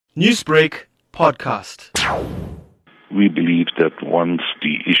Newsbreak podcast. We believe that once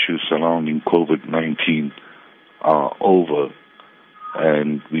the issues surrounding COVID-19 are over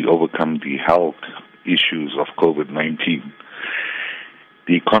and we overcome the health issues of COVID-19,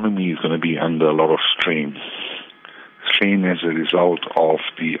 the economy is going to be under a lot of strain. Strain as a result of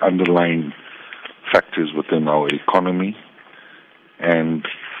the underlying factors within our economy. And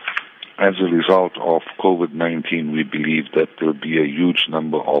as a result of COVID-19, we believe that there will be a huge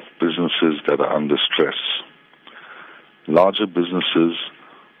number of businesses that are under stress. Larger businesses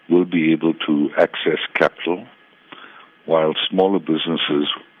will be able to access capital, while smaller businesses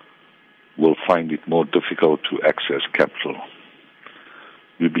will find it more difficult to access capital.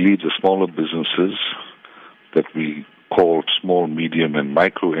 We believe the smaller businesses that we call small, medium, and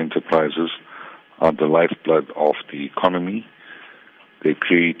micro enterprises are the lifeblood of the economy. They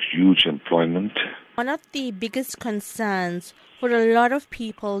create huge employment. One of the biggest concerns for a lot of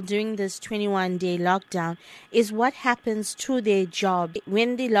people during this 21-day lockdown is what happens to their job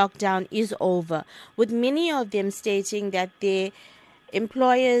when the lockdown is over, with many of them stating that their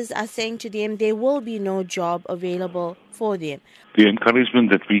employers are saying to them there will be no job available for them. The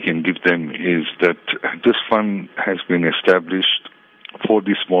encouragement that we can give them is that this fund has been established for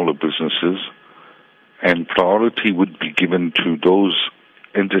the smaller businesses, and priority would be given to those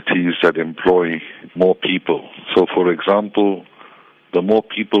entities that employ more people. So, for example, the more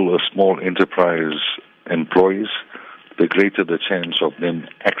people a small enterprise employs, the greater the chance of them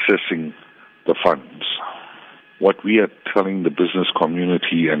accessing the funds. What we are telling the business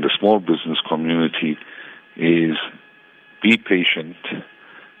community and the small business community is be patient.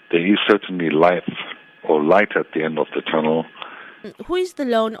 There is certainly light at the end of the tunnel. Who is the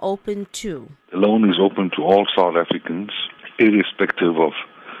loan open to? The loan is open to all South Africans, irrespective of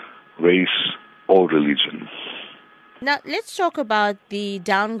race or religion. Now, let's talk about the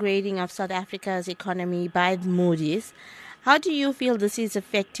downgrading of South Africa's economy by Moody's. How do you feel this is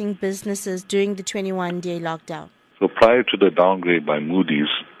affecting businesses during the 21-day lockdown? So prior to the downgrade by Moody's,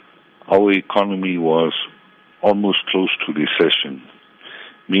 our economy was almost close to recession,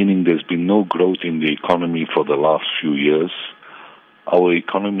 meaning there's been no growth in the economy for the last few years. Our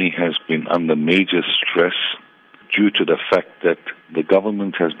economy has been under major stress due to the fact that the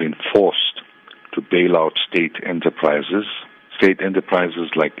government has been forced to bail out state enterprises. State enterprises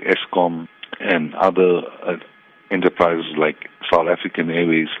like Eskom and other enterprises like South African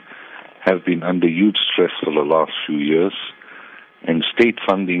Airways have been under huge stress for the last few years, and state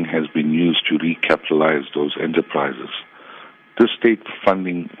funding has been used to recapitalize those enterprises. This state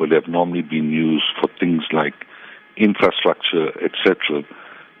funding would have normally been used for things like infrastructure, etc.,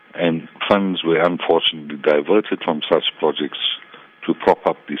 and funds were unfortunately diverted from such projects to prop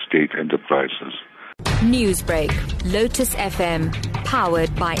up the state enterprises. Newsbreak, Lotus FM,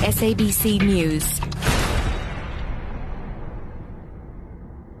 powered by SABC News.